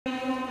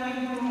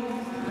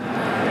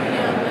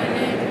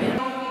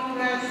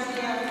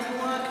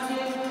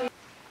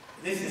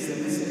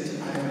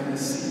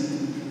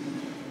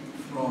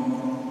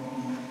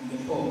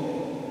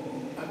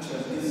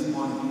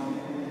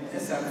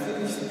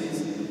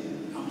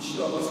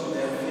sure also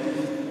they have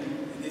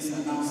finished this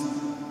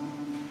announcement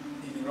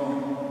in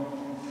Rome.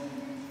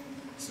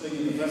 So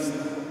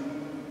universal.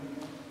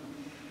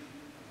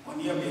 On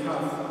your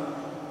behalf,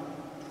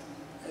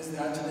 as the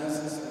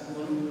Archdiocese of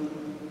Gulu,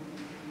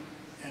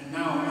 and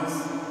now as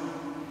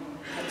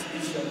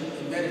Archbishop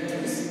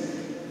Emeritus,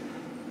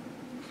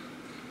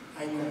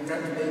 I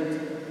congratulate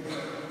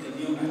the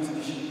new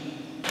Archbishop.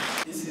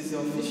 This is the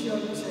official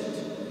church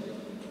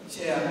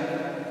chair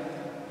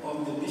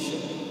of the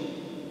Bishop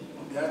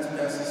of the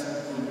Archdiocese of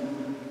Gulu.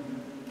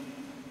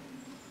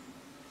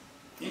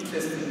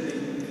 Interestingly,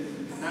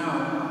 now,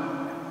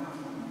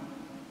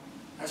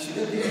 I should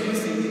have been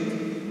using it.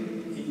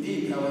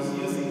 Indeed, I was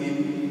using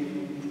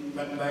it,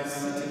 but by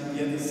sitting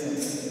near the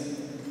sense.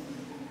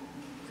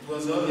 It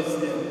was always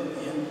there,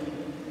 here.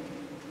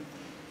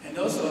 And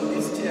also on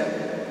this chair,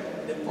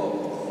 the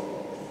Pope,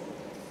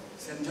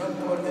 St. John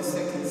Paul II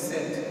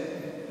said,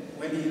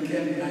 when he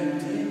came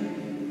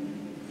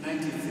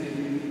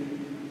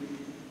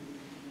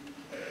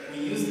 1993, we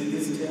used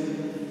this chair,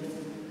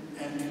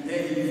 and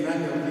today in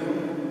front of you,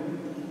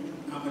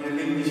 I'm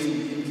relinquishing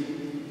it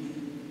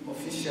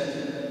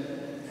officially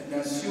and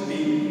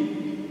assuming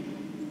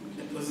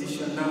the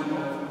position now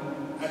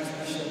of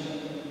Archbishop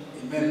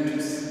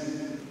Emeritus.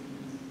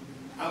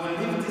 I will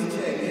leave this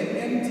chair again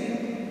empty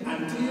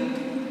until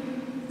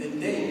the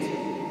date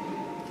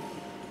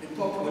the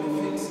Pope will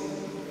fix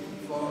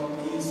for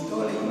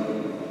installing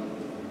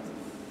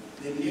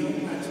the new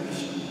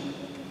Archbishop.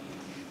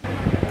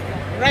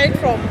 Right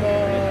from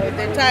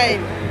the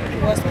time he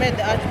was made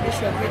the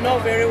Archbishop, we know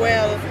very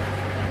well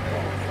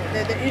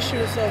the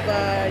issues of,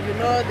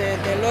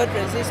 the Lord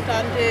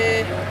resistant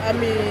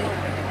army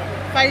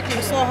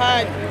fighting so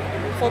hard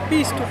for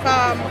peace to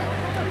come,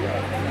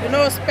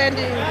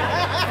 spending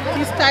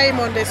his time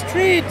on the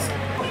streets.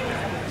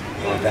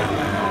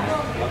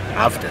 Odama,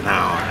 after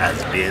now,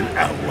 has been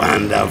a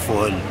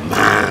wonderful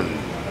man.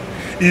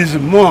 He's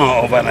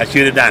more of an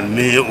Ashuri than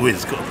me,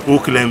 who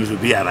claims to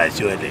be an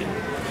Ashuri.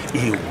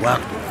 He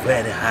worked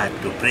very hard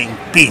to bring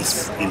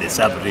peace in the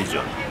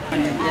sub-region.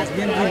 And he has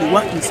been really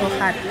working so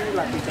hard.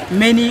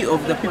 Many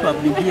of the people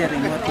have been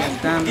hearing what he has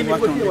done,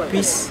 working on the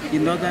peace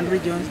in northern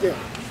regions,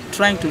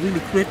 trying to really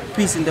create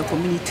peace in the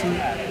community.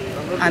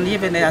 And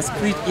even he has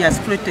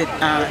created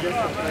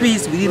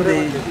peace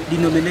within the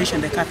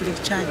denomination, the Catholic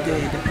Church,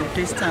 the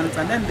Protestants,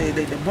 and then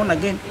the born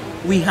again.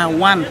 We have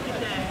one.